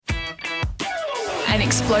an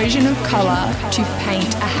explosion of colour to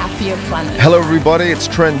paint a happier planet. Hello everybody, it's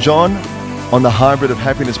Trent-Jean on the Hybrid of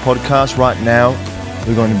Happiness podcast. Right now,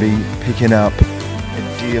 we're going to be picking up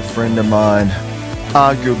a dear friend of mine,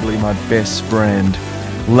 arguably my best friend,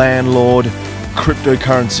 landlord,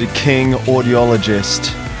 cryptocurrency king,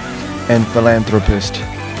 audiologist, and philanthropist,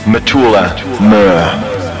 Mattullah Mher.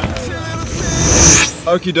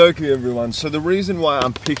 Okie dokie everyone, so the reason why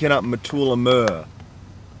I'm picking up Mattullah Mher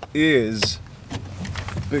is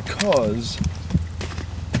because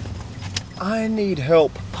I need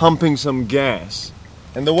help pumping some gas.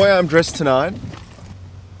 And the way I'm dressed tonight,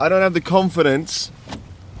 I don't have the confidence,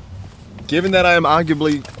 given that I am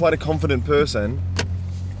arguably quite a confident person,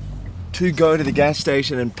 to go to the gas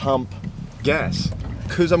station and pump gas.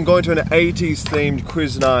 Because I'm going to an 80s themed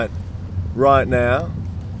quiz night right now,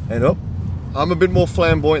 and I'm a bit more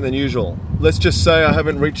flamboyant than usual. Let's just say I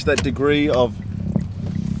haven't reached that degree of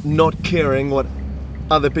not caring what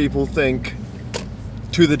other people think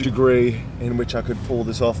to the degree in which I could pull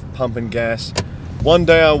this off, pumping gas. One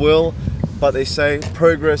day I will, but they say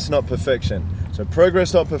progress, not perfection. So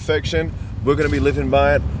progress, not perfection. We're going to be living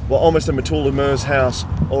by it. We're almost at Mattullah Mher's house.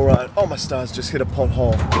 All right. Oh, my stars just hit a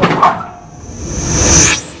pothole.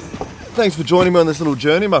 Thanks for joining me on this little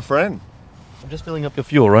journey, my friend. I'm just filling up your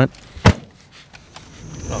fuel, right?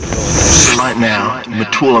 So right now,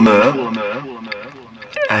 Mattullah Mher,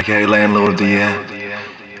 aka Landlord of the Year,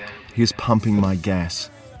 he's pumping my gas.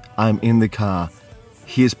 I'm in the car.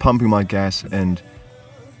 He is pumping my gas, and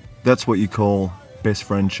that's what you call best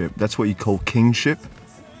friendship. That's what you call kingship.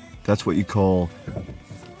 That's what you call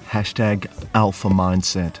hashtag alpha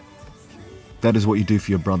mindset. That is what you do for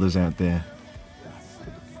your brothers out there.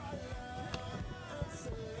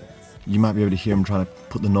 You might be able to hear him trying to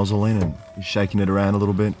put the nozzle in, and he's shaking it around a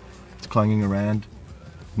little bit. It's clanging around.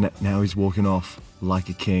 Now he's walking off like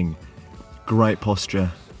a king. Great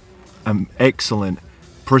posture. Excellent,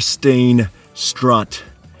 pristine strut.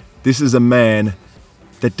 This is a man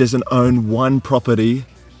that doesn't own one property,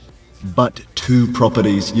 but two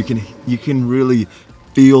properties. You can really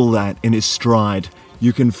feel that in his stride.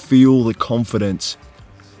 You can feel the confidence,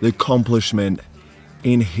 the accomplishment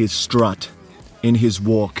in his strut, in his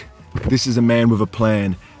walk. This is a man with a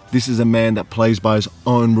plan. This is a man that plays by his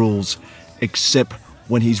own rules, except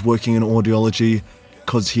when he's working in audiology,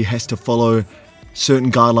 because he has to follow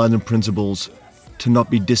certain guidelines and principles to not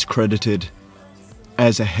be discredited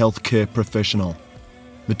as a healthcare professional.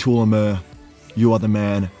 Mattullah Mher, you are the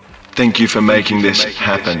man. Thank you for making this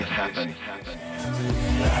happen.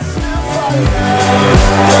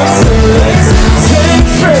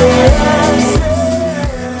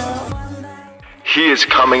 He is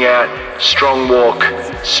coming out, strong walk,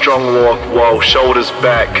 whoa, shoulders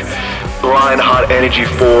back, Lionheart energy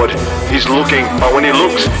forward. He's looking, but when he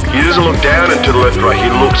looks, he doesn't look down and to the left, right. He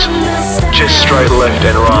looks just straight left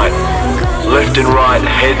and right. Left and right,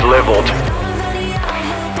 head leveled.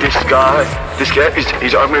 This guy,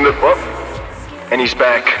 he's opening the, and he's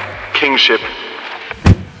back. Kingship.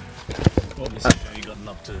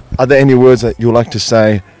 Are there any words that you'd like to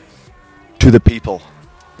say to the people?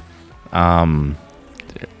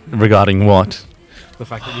 Regarding what? The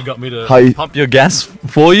fact that you got me to pump your gas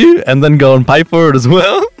for you and then go and pay for it as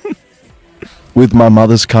well? With my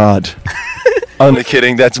mother's card. Only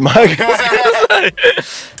kidding, that's my card.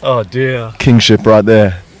 Oh dear. Kingship right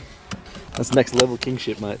there. That's next level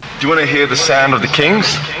kingship, mate. Do you want to hear the sound of the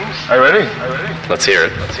kings? Are you ready? Let's hear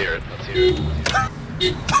it.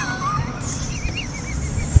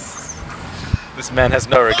 This man has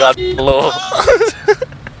no regard for the law.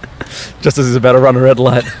 Just as he's about to run a red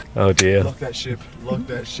light. Oh dear. Lock that ship. Lock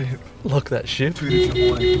that ship. Tweet if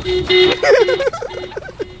you want.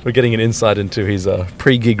 We're getting an insight into his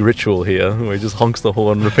pre-gig ritual here, where he just honks the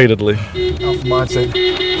horn repeatedly. Alpha mindset.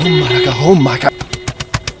 Oh my god.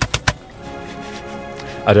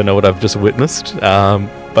 I don't know what I've just witnessed,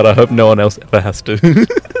 but I hope no one else ever has to.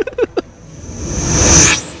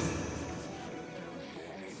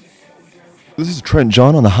 This is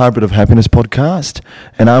Trent-Jean on the Hybrid of Happiness podcast,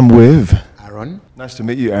 and I'm with Aaron. Nice to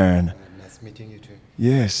meet you, Aaron. Nice meeting you too.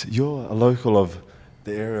 Yes, you're a local of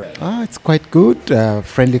the area. It's quite good,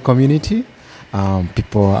 friendly community.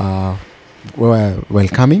 People are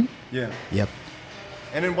welcoming. Yeah. Yep.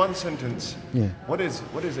 And in one sentence, Yeah. what is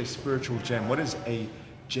a spiritual gem? What is a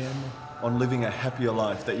gem on living a happier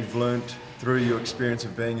life that you've learnt through your experience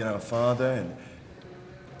of being, a father and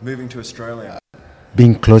moving to Australia?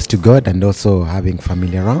 Being close to God and also having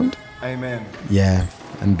family around. Amen. Yeah,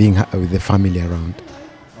 and being with the family around.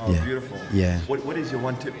 Oh, Yeah. beautiful. Yeah. What is your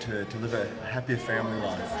one tip to live a happier family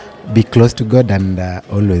life? Be close to God and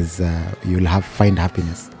always you'll find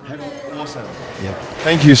happiness. Awesome. Yep.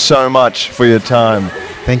 Thank you so much for your time.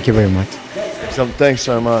 Thank you very much. Thanks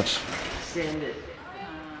so much. If you're scared,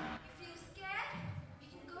 you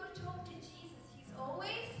can go talk to Jesus. He's always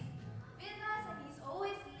with us and he's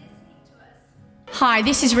always listening to us. Hi,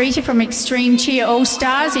 this is Rita from Extreme Cheer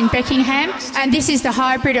Allstars in Beckenham, and this is the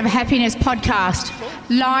Hybrid of Happiness podcast,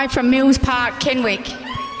 live from Mills Park, Kenwick.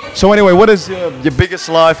 So anyway, what is your biggest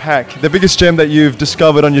life hack, the biggest gem that you've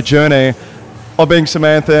discovered on your journey of being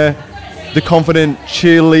Samantha, the confident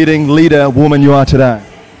cheerleading leader woman you are today?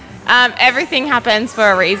 Everything happens for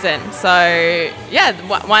a reason. So,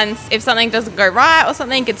 once if something doesn't go right or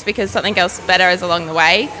something, it's because something else better is along the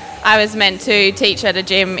way. I was meant to teach at a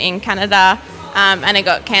gym in Canada, and it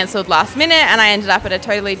got cancelled last minute, and I ended up at a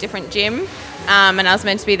totally different gym. And I was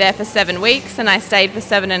meant to be there for 7 weeks, and I stayed for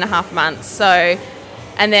 7.5 months. So,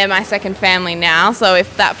 and they're my second family now. So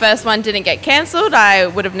if that first one didn't get cancelled, I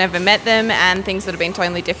would have never met them, and things would have been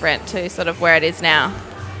totally different to sort of where it is now.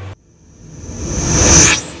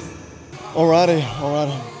 Alrighty.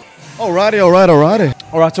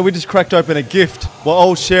 Alright, so we just cracked open a gift. We're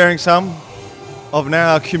all sharing some of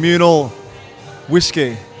now our communal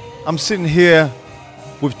whiskey. I'm sitting here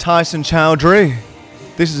with Tyson Chowdhurie.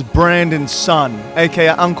 This is Brandon's son, aka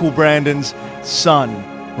Uncle Brandon's son,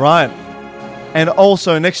 right? And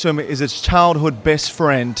also next to him is his childhood best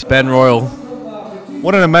friend, Ben Royal.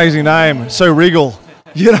 What an amazing name, so regal.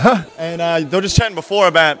 You know, and they were just chatting before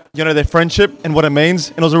about, you know, their friendship and what it means,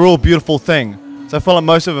 and it was a real beautiful thing. So I feel like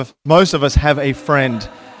most of us have a friend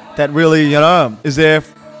that really, you know, is an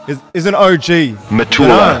OG,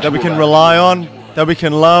 Mattullah, that we can rely on, that we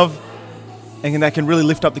can love, and that can really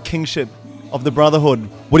lift up the kingship of the brotherhood.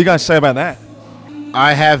 What do you guys say about that?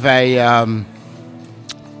 I have a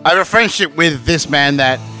friendship with this man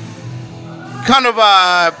that kind of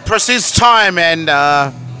precedes time, and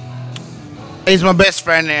he's my best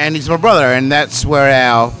friend and he's my brother, and that's where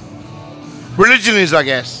our religion is, I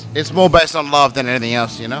guess. It's more based on love than anything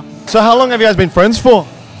else, you know? So how long have you guys been friends for?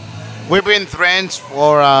 We've been friends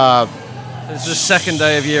for... It's the second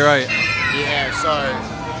day of year 8. Yeah, so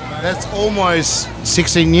that's almost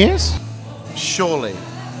 16 years? Surely.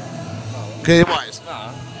 Okay, what?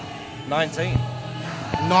 19.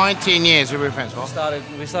 19 years we've been friends for.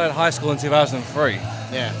 We started high school in 2003.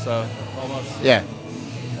 Yeah. So almost. Yeah.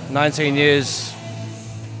 19 years.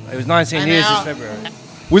 It was 19 And years now- this February.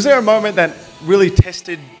 Was there a moment that really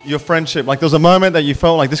tested your friendship? Like there was a moment that you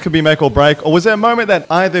felt like this could be make or break? Or was there a moment that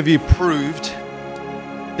either of you proved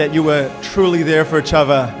that you were truly there for each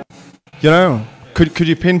other? You know, could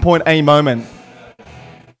you pinpoint a moment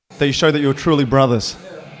that you showed that you were truly brothers?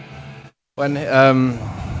 When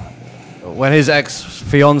his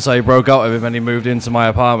ex-fiance broke up with him and he moved into my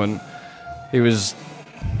apartment, he was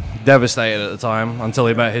devastated at the time until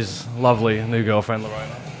he met his lovely new girlfriend,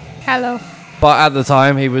 Lorena. Hello. But at the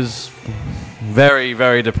time, he was very,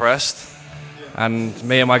 very depressed. And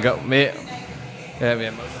me and my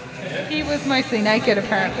He was mostly naked,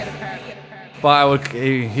 apparently. But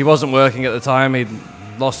he wasn't working at the time. He'd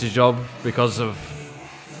lost his job because of...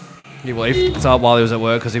 He fucked up while he was at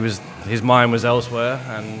work because his mind was elsewhere.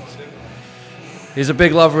 And he's a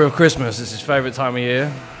big lover of Christmas. It's his favourite time of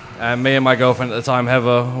year. And me and my girlfriend at the time,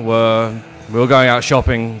 Heather, we were going out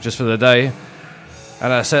shopping just for the day.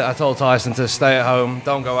 And I told Tyson to stay at home,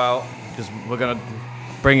 don't go out, because we're going to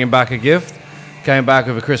bring him back a gift. Came back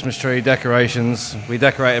with a Christmas tree, decorations. We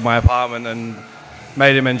decorated my apartment and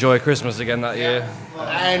made him enjoy Christmas again that year.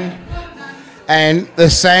 And the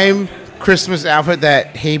same Christmas outfit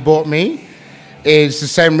that he bought me is the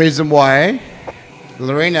same reason why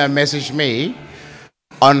Lorena messaged me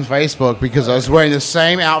on Facebook, because I was wearing the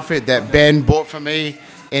same outfit that Ben bought for me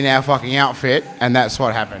in our fucking outfit, and that's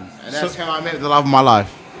what happened. And that's how I met the love of my life.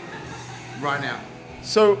 Right now.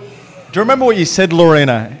 So, do you remember what you said,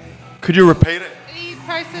 Lorena? Could you repeat it? He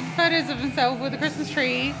posted photos of himself with a Christmas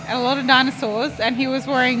tree and a lot of dinosaurs, and he was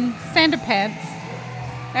wearing Santa pants.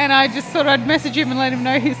 And I just thought I'd message him and let him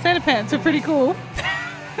know his Santa pants were pretty cool.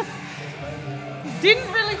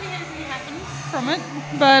 Didn't really think anything happened from it,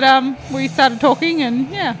 but we started talking, and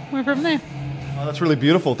yeah, went from there. Oh, that's really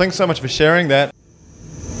beautiful. Thanks so much for sharing that.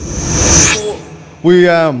 We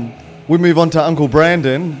move on to Uncle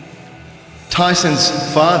Brandon, Tyson's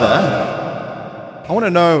father. I want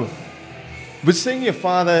to know, with seeing your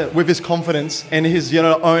father with his confidence and his,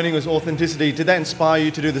 owning his authenticity, did that inspire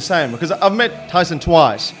you to do the same? Because I've met Tyson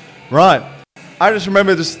twice, right? I just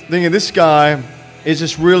remember just thinking this guy is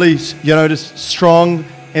just really, just strong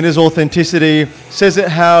in his authenticity, says it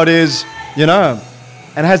how it is, and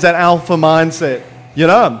has that alpha mindset,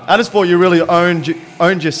 I just thought you really owned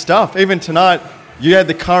your stuff. Even tonight, You had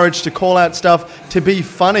the courage to call out stuff, to be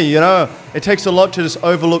funny, you know. It takes a lot to just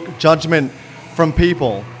overlook judgment from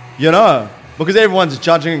people, you know. Because everyone's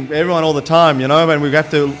judging everyone all the time, you know, and we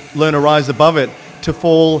have to learn to rise above it, to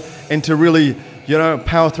fall and to really, you know,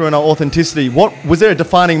 power through in our authenticity. What was there a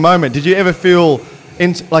defining moment? Did you ever feel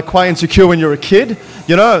quite insecure when you were a kid,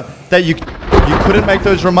 you know, that you couldn't make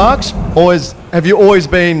those remarks? Or have you always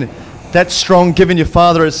been that strong, given your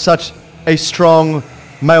father is such a strong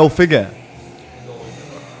male figure?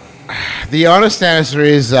 The honest answer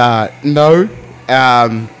is no.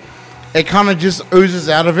 It kind of just oozes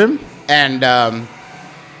out of him, and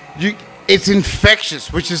it's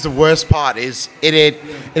infectious, which is the worst part. Is it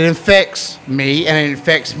infects me, and it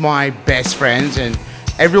infects my best friends and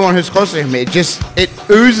everyone who's close to him. It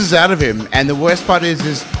oozes out of him, and the worst part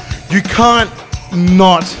is you can't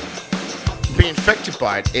not be infected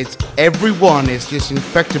by it. It's everyone is just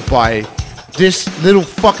infected by this little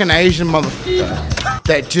fucking Asian motherfucker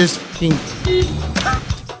that just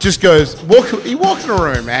goes, you walk in a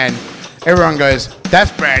room and everyone goes,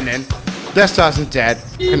 that's Brandon, that's Tyson's dad,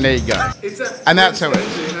 and there you go. And that's how it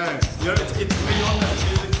is. It's beyond that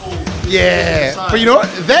physical. Yeah, but you know what?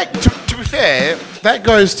 That, to be fair, that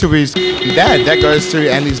goes to his dad, that goes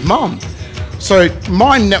to and his mum. So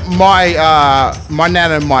my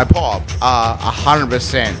nan and my pop are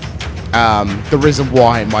 100% the reason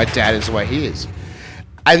why my dad is the way he is.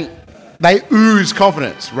 And they ooze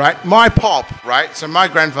confidence, right? My pop, right? So my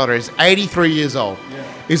grandfather is 83 years old. Yeah.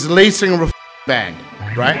 He's the lead singer of a band,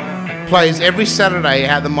 right? Plays every Saturday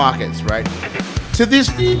at the markets, right? To this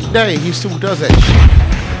day, he still does that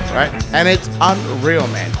shit, right? And it's unreal,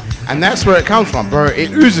 man. And that's where it comes from, bro.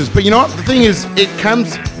 It oozes. But you know what? The thing is, it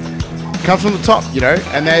comes from the top, you know?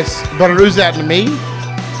 And but it oozes out to me,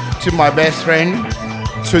 to my best friend,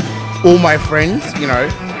 to all my friends, you know?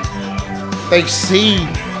 They see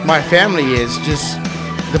my family is just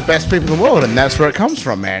the best people in the world, and that's where it comes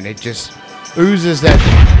from, man. It just oozes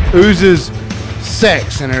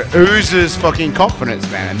sex, and it oozes fucking confidence,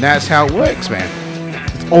 man. And that's how it works, man.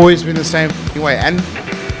 It's always been the same way, and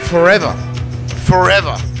forever,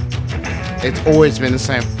 it's always been the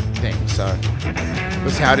same thing. So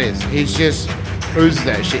that's how it is. He's just oozes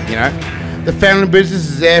that shit, you know. The family business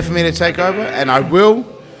is there for me to take over, and I will,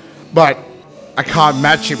 but I can't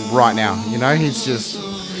match him right now, you know. He's just,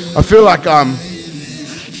 I feel like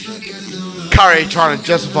Curry trying to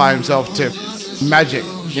justify himself to Magic,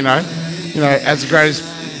 you know, as the greatest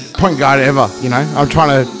point guard ever, you know. I'm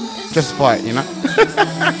trying to justify it, you know.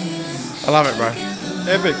 I love it, bro.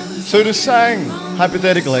 Epic. So just saying,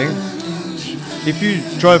 hypothetically, if you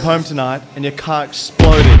drove home tonight and your car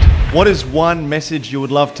exploded, what is one message you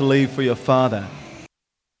would love to leave for your father?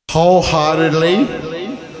 Wholeheartedly,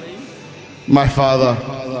 my father,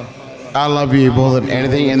 I love you more than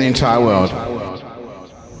anything in the entire world.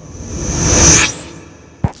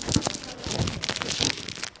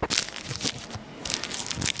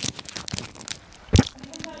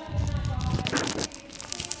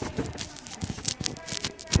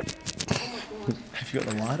 Have you got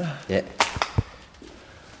the lighter? Yeah.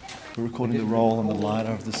 We're recording the roll and the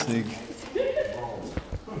lighter of the cig.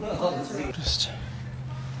 Just...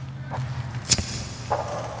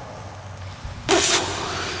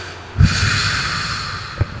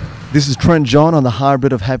 This is Trent-Jean on the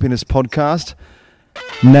Hybrid of Happiness podcast.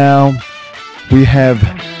 Now we have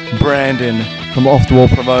Brandon from Off the Wall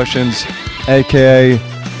Promotions, aka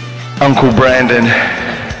Uncle Brandon.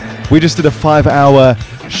 We just did a 5-hour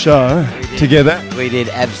show together. We did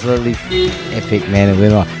absolutely epic, man. And we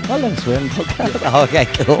were like, I love swearing. Okay,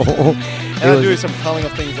 cool. And I'll do some culling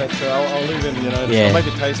of things that I'll leave in, you know, I'll make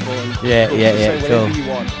it tasteful. And Yeah, cool. You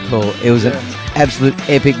want. Cool. It was an absolute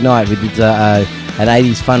epic night. We did an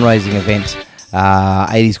 80s fundraising event,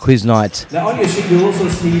 80s quiz night. Now on your sheet you'll also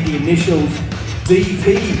see the initials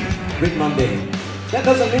DP written on there. That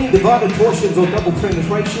doesn't mean divided portions or double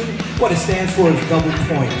penetration. What it stands for is double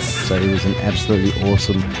points. So it was an absolutely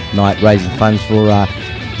awesome night raising funds for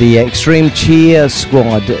the Extreme Cheer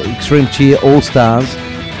squad, Extreme Cheer Allstars,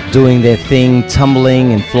 doing their thing,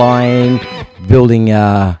 tumbling and flying, building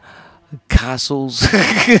castles.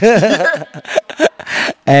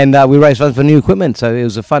 And we raised funds for new equipment, so it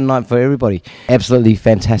was a fun night for everybody. Absolutely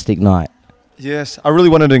fantastic night. Yes, I really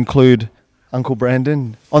wanted to include Uncle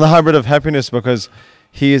Brandon on the Hybrid of Happiness because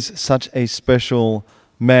he is such a special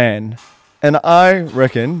man. And I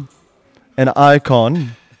reckon an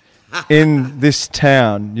icon in this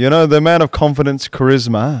town. You know, the amount of confidence,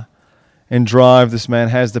 charisma, and drive this man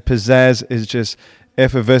has, the pizzazz is just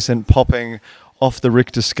effervescent, popping off the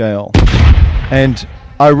Richter scale. And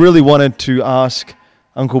I really wanted to ask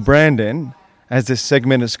Uncle Brandon, as this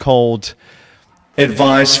segment is called,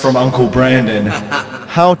 advice from Uncle Brandon.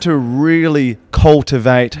 How to really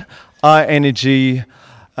cultivate our energy,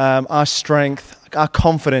 our strength, our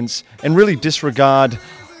confidence, and really disregard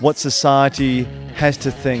what society has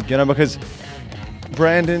to think, because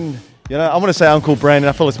Brandon, I want to say Uncle Brandon,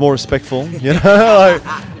 I feel it's more respectful,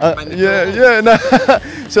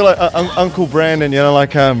 So Uncle Brandon,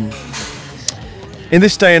 in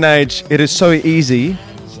this day and age, it is so easy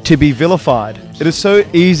to be vilified. It is so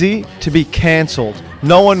easy to be cancelled.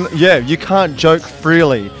 You can't joke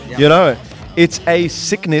freely, It's a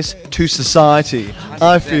sickness to society,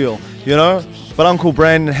 I feel, But Uncle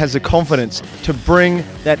Brandon has the confidence to bring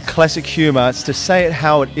that classic humour, to say it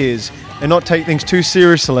how it is and not take things too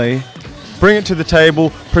seriously. Bring it to the table,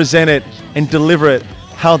 present it and deliver it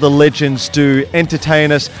how the legends do.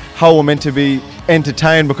 Entertain us how we're meant to be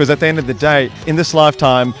entertained, because at the end of the day, in this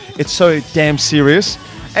lifetime, it's so damn serious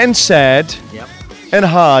and sad and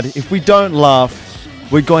hard. If we don't laugh,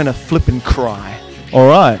 we're going to flip and cry. All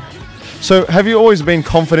right. So have you always been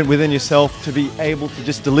confident within yourself to be able to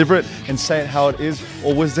just deliver it and say it how it is?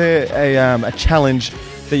 Or was there a challenge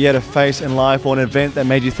that you had to face in life, or an event that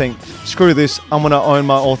made you think, screw this, I'm going to own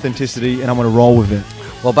my authenticity and I'm going to roll with it?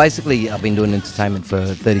 Well, basically, I've been doing entertainment for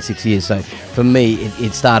 36 years. So for me,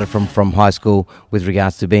 it started from high school with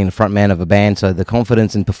regards to being the front man of a band. So the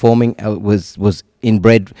confidence in performing was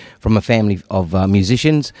inbred from a family of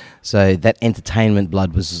musicians. So that entertainment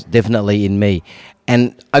blood was definitely in me.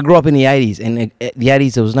 And I grew up in the 80s, and in the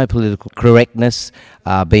 80s there was no political correctness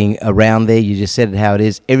being around there. You just said it how it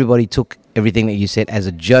is. Everybody took everything that you said as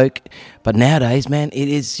a joke. But nowadays, man, it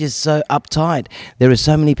is just so uptight. There are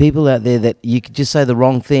so many people out there that you could just say the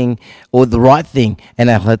wrong thing or the right thing and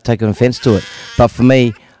they'll take offence to it. But for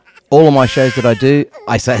me, all of my shows that I do,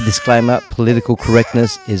 I say a disclaimer, political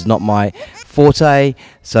correctness is not my forte.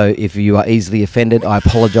 So if you are easily offended, I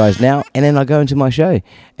apologise now. And then I go into my show.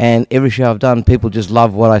 And every show I've done, people just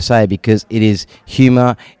love what I say because it is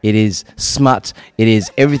humour, it is smut, it is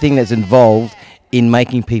everything that's involved in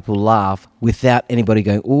making people laugh without anybody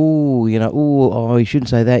going, ooh, you shouldn't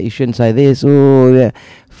say that, you shouldn't say this, ooh, yeah.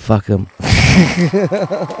 Fuck them.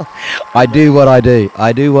 I do what I do.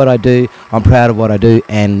 I'm proud of what I do,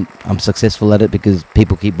 and I'm successful at it because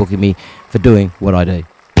people keep booking me for doing what I do.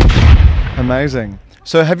 Amazing.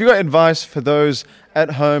 So have you got advice for those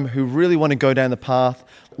at home who really want to go down the path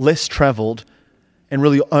less travelled and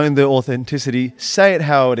really own their authenticity, say it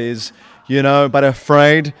how it is, but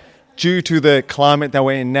afraid due to the climate that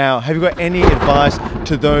we're in now? Have you got any advice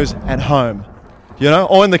to those at home,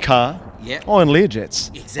 or in the car? Yeah. Or in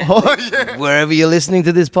Learjets. Exactly. Wherever you're listening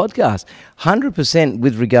to this podcast. 100%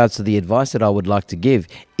 with regards to the advice that I would like to give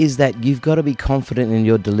is that you've got to be confident in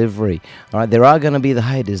your delivery. All right, there are going to be the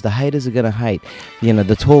haters. The haters are going to hate.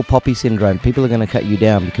 The tall poppy syndrome. People are going to cut you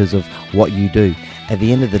down because of what you do. At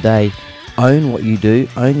the end of the day, own what you do,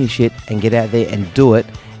 own your shit, and get out there and do it.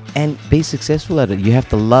 And be successful at it. You have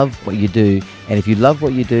to love what you do. And if you love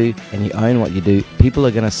what you do and you own what you do, people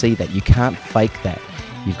are going to see that. You can't fake that.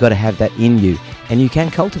 You've got to have that in you. And you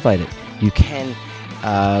can cultivate it. You can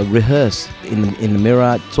rehearse in the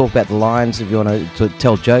mirror, talk about the lines if you want to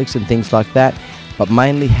tell jokes and things like that. But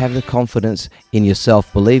mainly have the confidence in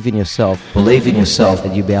yourself. Believe in yourself. Believe in yourself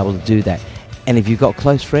that you'll be able to do that. And if you've got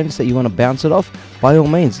close friends that you want to bounce it off, by all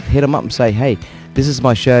means, hit them up and say, hey, this is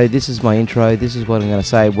my show, this is my intro, this is what I'm going to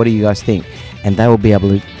say, what do you guys think? And they will be able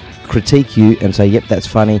to critique you and say, yep, that's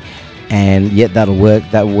funny, and yep, that'll work.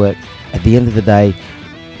 At the end of the day,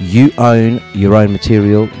 you own your own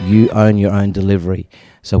material, you own your own delivery.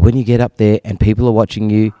 So when you get up there and people are watching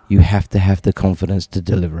you, you have to have the confidence to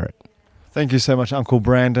deliver it. Thank you so much, Uncle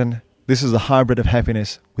Brandon. This is the Hybrid of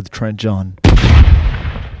Happiness with Trent-Jean.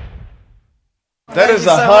 That is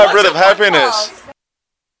the Hybrid of Happiness.